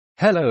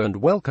Hello and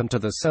welcome to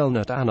the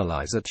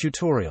CellNetAnalyzer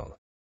tutorial.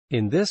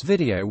 In this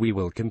video we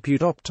will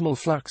compute optimal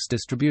flux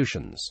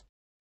distributions.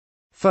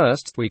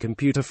 First, we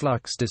compute a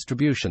flux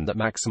distribution that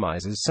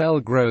maximizes cell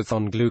growth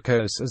on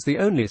glucose as the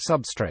only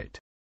substrate.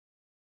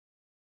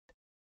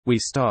 We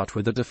start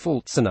with the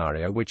default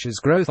scenario, which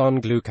is growth on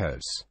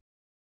glucose.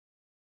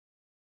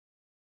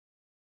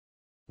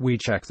 We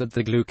check that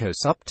the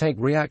glucose uptake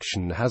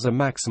reaction has a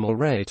maximal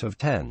rate of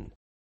 10.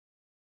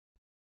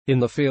 In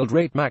the field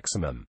rate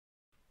maximum,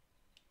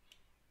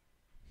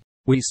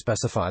 we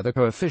specify the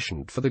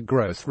coefficient for the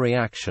growth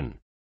reaction.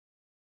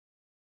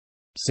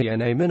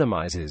 CNA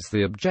minimizes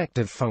the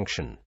objective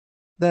function.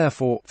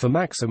 Therefore, for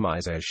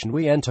maximization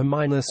we enter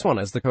 -1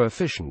 as the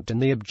coefficient in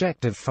the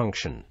objective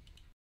function.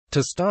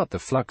 To start the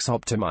flux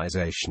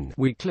optimization,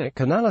 we click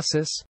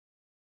Analysis,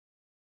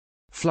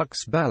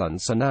 Flux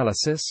Balance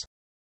Analysis,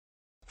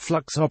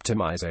 Flux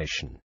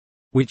Optimization.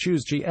 We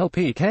choose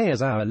GLPK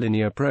as our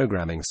linear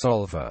programming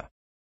solver.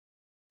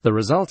 The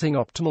resulting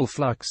optimal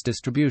flux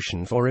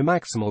distribution for a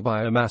maximal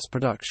biomass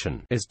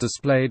production is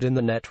displayed in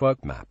the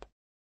network map.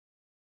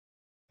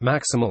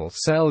 Maximal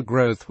cell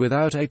growth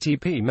without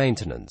ATP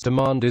maintenance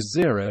demand is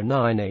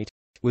 0.98,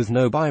 with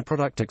no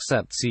byproduct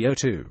except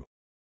CO2.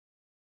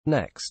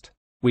 Next,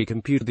 we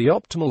compute the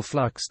optimal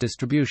flux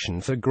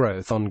distribution for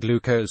growth on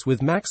glucose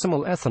with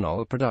maximal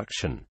ethanol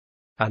production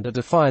and a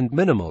defined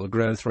minimal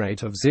growth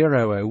rate of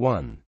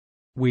 0.01.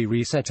 We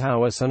reset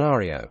our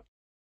scenario.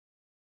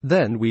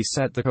 Then we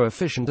set the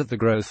coefficient of the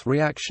growth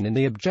reaction in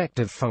the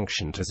objective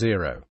function to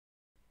 0.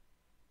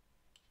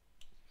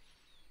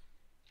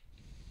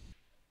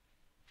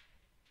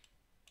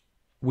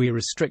 We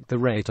restrict the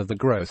rate of the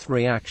growth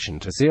reaction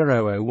to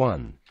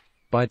 0.01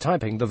 by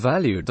typing the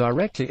value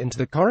directly into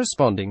the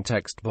corresponding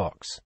text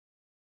box.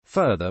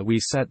 Further, we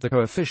set the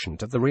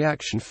coefficient of the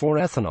reaction for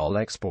ethanol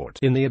export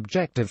in the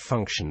objective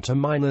function to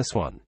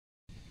 -1.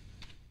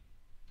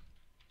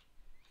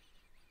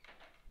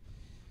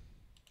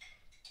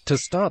 To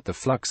start the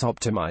flux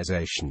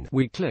optimization,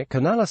 we click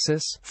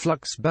Analysis,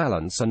 Flux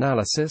Balance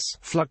Analysis,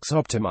 Flux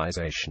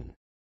Optimization.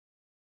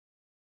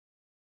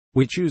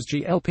 We choose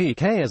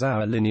GLPK as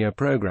our linear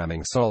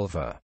programming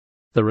solver.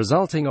 The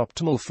resulting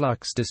optimal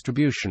flux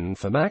distribution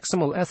for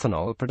maximal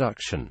ethanol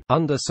production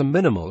under some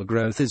minimal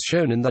growth is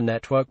shown in the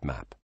network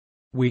map.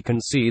 We can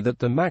see that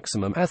the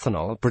maximum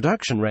ethanol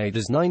production rate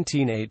is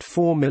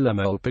 19.84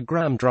 millimole per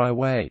gram dry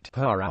weight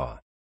per hour.